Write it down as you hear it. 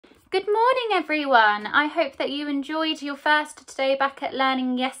Good morning everyone. I hope that you enjoyed your first day back at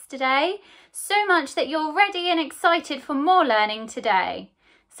learning yesterday, so much that you're ready and excited for more learning today.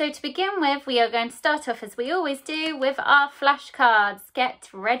 So to begin with, we are going to start off as we always do with our flashcards. Get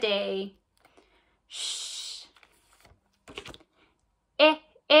ready. Shh. I,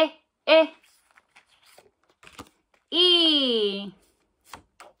 I, I. E.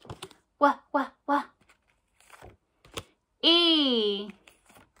 Wa, wa, wa. E.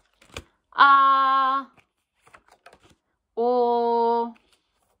 Ah, or,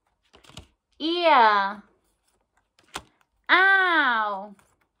 ear, ow,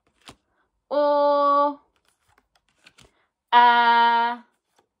 or,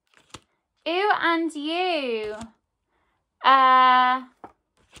 ooh and you, air,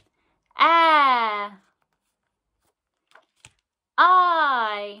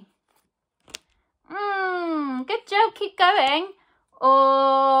 I, good job, keep going,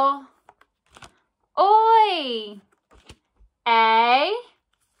 or, oi, a,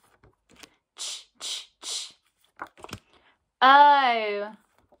 ch, ch, ch, o,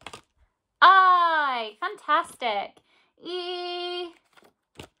 I, fantastic, e,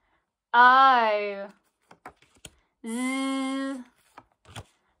 o, z,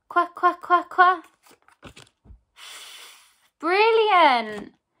 qua, qua, qua, qua,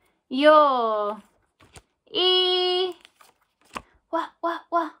 brilliant, your, e, wa, wa,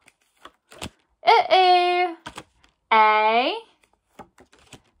 wa, ooh, a,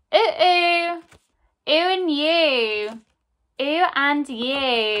 ooh, and you, ooh and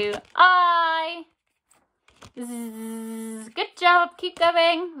you, I, zzz, good job, keep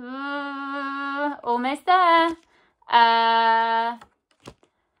going, almost there,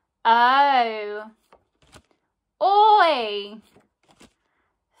 o, oi,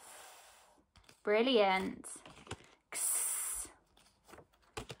 brilliant, x,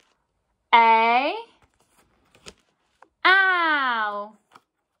 a, ow,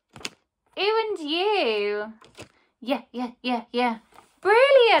 ooh and you, yeah,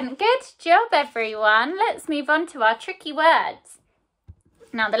 brilliant, good job everyone. Let's move on to our tricky words.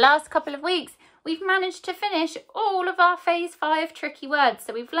 Now the last couple of weeks we've managed to finish all of our phase 5 tricky words,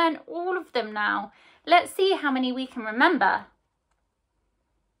 so we've learned all of them now. Let's see how many we can remember.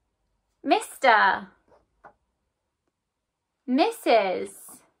 Mr, Mrs,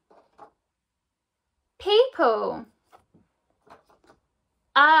 people,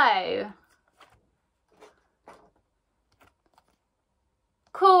 oh,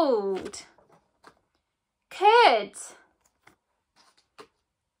 called, could,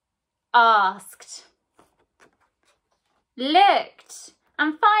 asked, looked,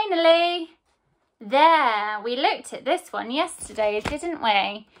 and finally, there. We looked at this one yesterday, didn't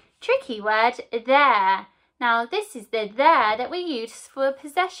we? Tricky word, there. Now, this is the there that we use for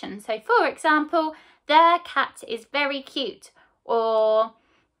possession. So, for example, their cat is very cute, or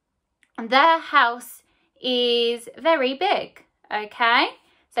their house is very big, okay?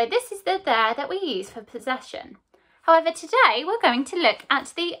 So this is the there that we use for possession. However, today we're going to look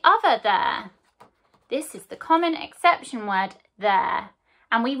at the other there. This is the common exception word there,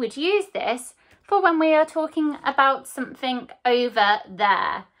 and we would use this for when we are talking about something over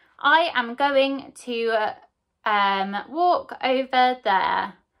there. I am going to walk over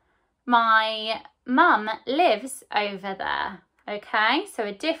there. My mum lives over there. Okay, so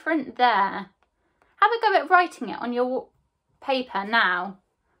a different there. Have a go at writing it on your paper now.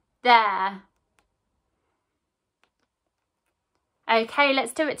 There. Okay,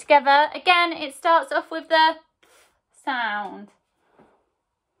 let's do it together. Again, it starts off with the sound.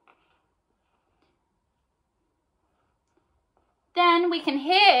 Then we can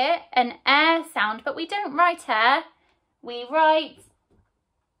hear an air sound, but we don't write air. We write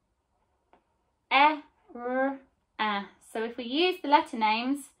So if we use the letter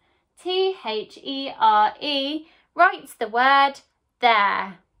names, T-H-E-R-E writes the word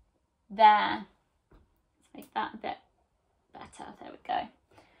there. There. Let's make that a bit better. There we go.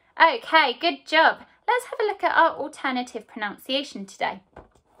 Okay, good job. Let's have a look at our alternative pronunciation today.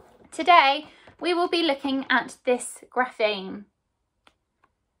 Today, we will be looking at this grapheme.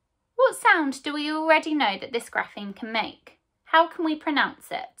 What sound do we already know that this grapheme can make? How can we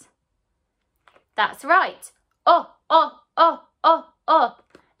pronounce it? That's right. Oh, oh, oh, oh, oh.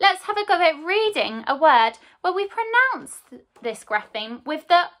 Let's have a go at reading a word where we pronounce this grapheme with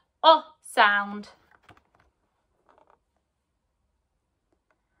the oh sound.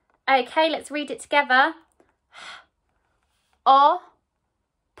 Okay, let's read it together. O,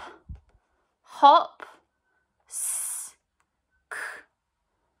 p, hop, s, k,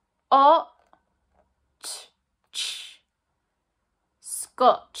 o, t, ch,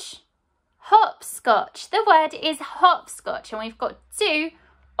 hopscotch. Hopscotch. The word is hopscotch, and we've got 2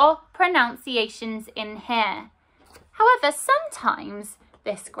 pronunciations in here. However, sometimes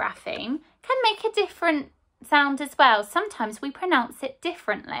this grapheme can make a different sound as well. Sometimes we pronounce it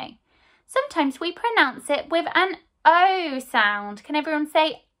differently. Sometimes we pronounce it with an O sound. Can everyone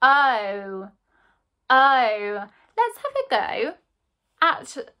say O? O. Let's have a go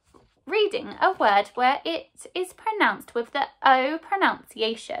at reading a word where it is pronounced with the O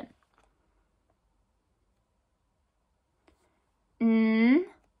pronunciation. N-O.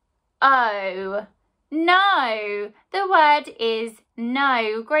 No. The word is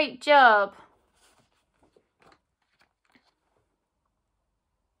no. Great job.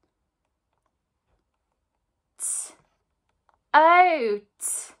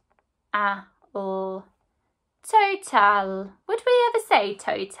 Oat. L. Total. Would we ever say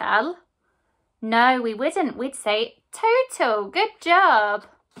total? No, we wouldn't. We'd say total. Good job.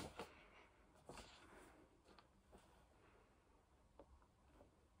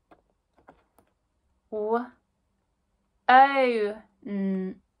 Won't.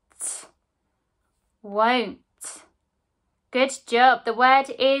 Good job. The word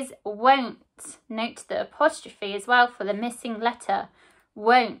is won't. Note the apostrophe as well for the missing letter.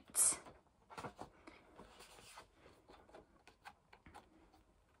 Won't.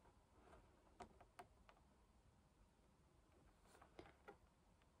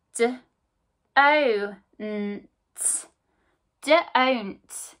 Don't.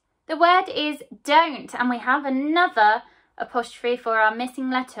 Don't. The word is don't, and we have another apostrophe for our missing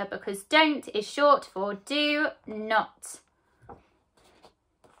letter because don't is short for do not.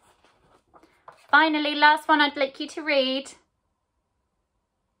 Finally, last one I'd like you to read.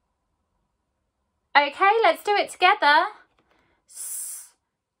 Okay, let's do it together.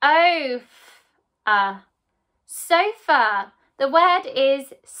 Sofa. The word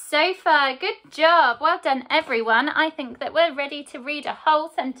is sofa. Good job. Well done, everyone. I think that we're ready to read a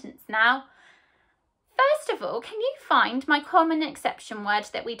whole sentence now. First of all, can you find my common exception word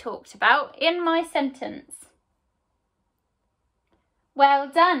that we talked about in my sentence? Well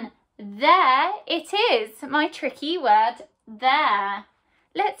done. There it is, my tricky word, there.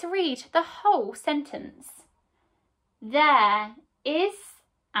 Let's read the whole sentence. There is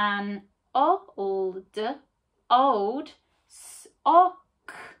an old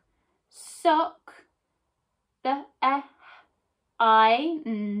sock,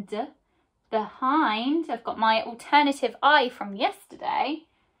 behind. I've got my alternative I from yesterday.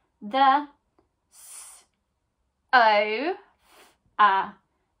 The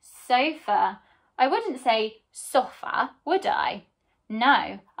sofa. I wouldn't say sofa, would I?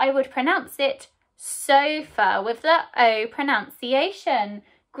 No, I would pronounce it sofa with the O pronunciation.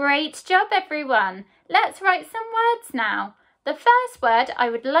 Great job, everyone. Let's write some words now. The first word I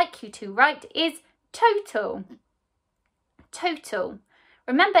would like you to write is total. Total.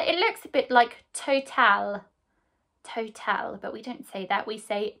 Remember, it looks a bit like total. Total, but we don't say that. We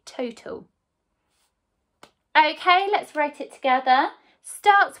say total. Okay, let's write it together.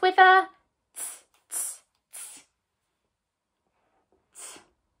 Starts with a t, t, t, t.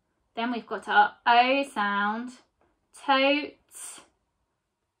 Then we've got our O sound. Total.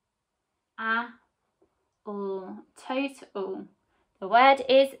 The word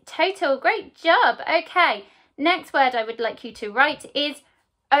is total. Great job. Okay, next word I would like you to write is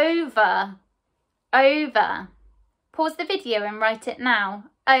over. Over. Pause the video and write it now.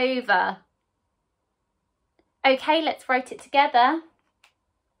 Over. Okay, let's write it together.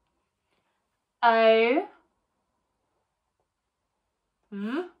 O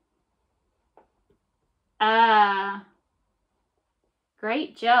V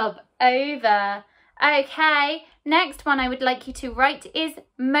Great job. Over. Okay, next one I would like you to write is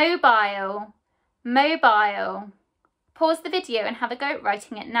mobile. Mobile. Pause the video and have a go at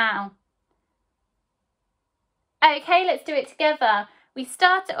writing it now. Okay, let's do it together. We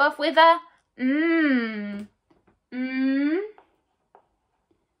start it off with a O,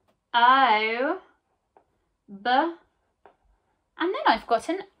 B, and then I've got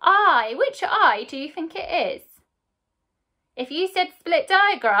an I. Which I do you think it is? If you said split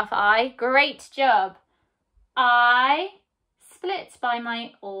digraph I, great job. I split by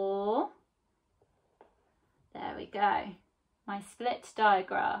my O. There we go. My split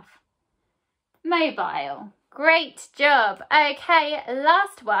digraph. Mobile. Great job. Okay,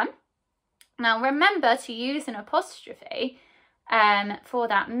 last one. Now remember to use an apostrophe for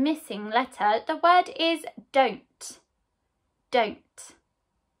that missing letter. The word is don't. Don't.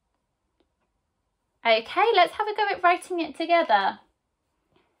 Okay, let's have a go at writing it together.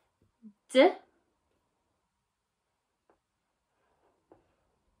 D.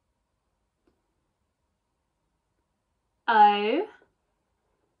 O,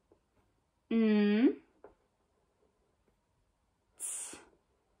 N, T.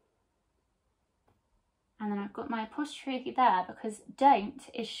 And then I've got my apostrophe there because don't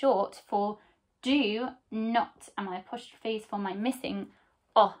is short for do not. And my apostrophe is for my missing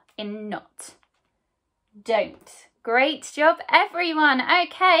O in not. Don't. Great job, everyone.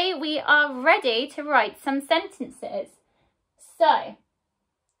 Okay, we are ready to write some sentences. So,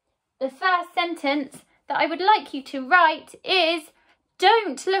 the first sentence that I would like you to write is,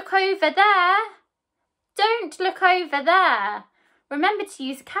 don't look over there. Don't look over there. Remember to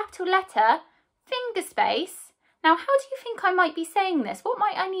use a capital letter, finger space. Now, how do you think I might be saying this? What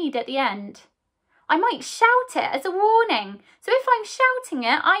might I need at the end? I might shout it as a warning. So if I'm shouting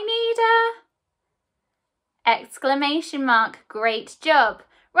it, I need a exclamation mark. Great job.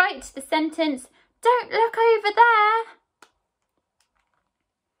 Write the sentence, don't look over there.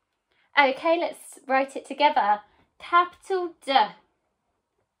 Okay, let's write it together. Capital D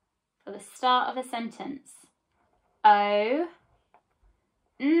for the start of a sentence. O,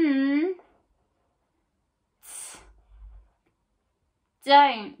 N, T.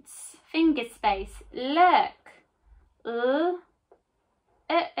 Don't. Finger space. Look.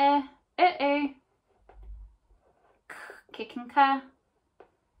 Kick and ka.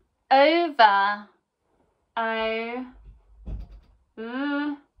 Over. O,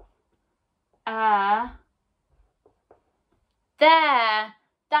 U, there.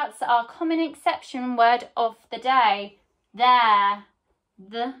 That's our common exception word of the day. There.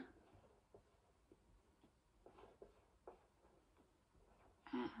 The.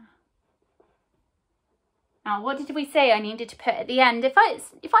 Now, what did we say I needed to put at the end? If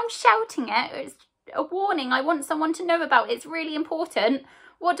I'm shouting it, it's a warning I want someone to know about. It's really important.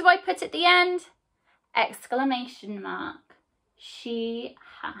 What do I put at the end? Exclamation mark. She,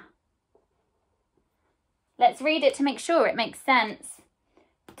 ha. Let's read it to make sure it makes sense.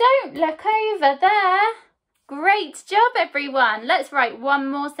 Don't look over there. Great job, everyone. Let's write one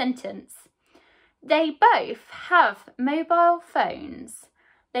more sentence. They both have mobile phones.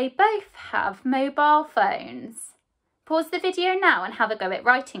 They both have mobile phones. Pause the video now and have a go at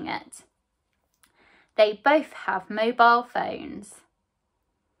writing it. They both have mobile phones.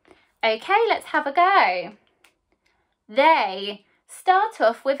 Okay, let's have a go. They start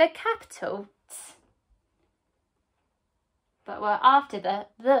off with a capital T, but we're after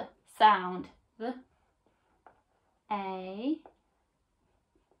the sound. The, A.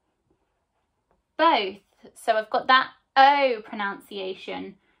 Both. So I've got that O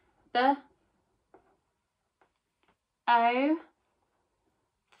pronunciation. The, O,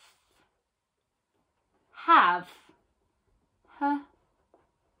 have, H,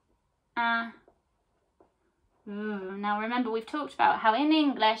 Now remember, we've talked about how in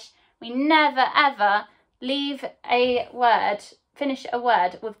English we never ever leave a word, finish a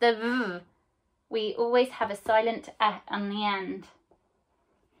word with the V. We always have a silent E on the end.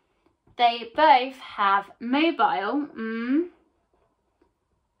 They both have mobile,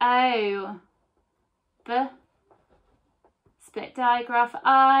 O, B, split digraph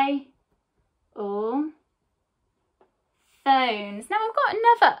I, O, phones. Now I've got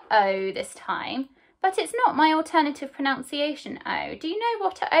another O this time, but it's not my alternative pronunciation O. Do you know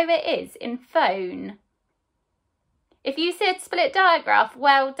what O it is in phone? If you said split digraph,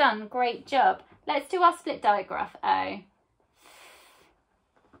 well done, great job. Let's do our split digraph O.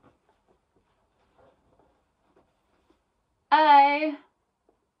 O,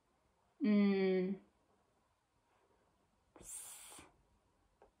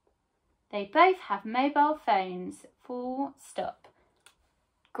 They both have mobile phones, full stop.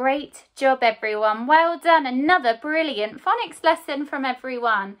 Great job, everyone. Well done. Another brilliant phonics lesson from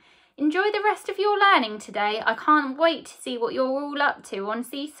everyone. Enjoy the rest of your learning today. I can't wait to see what you're all up to on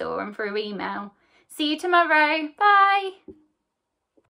Seesaw and through email. See you tomorrow. Bye.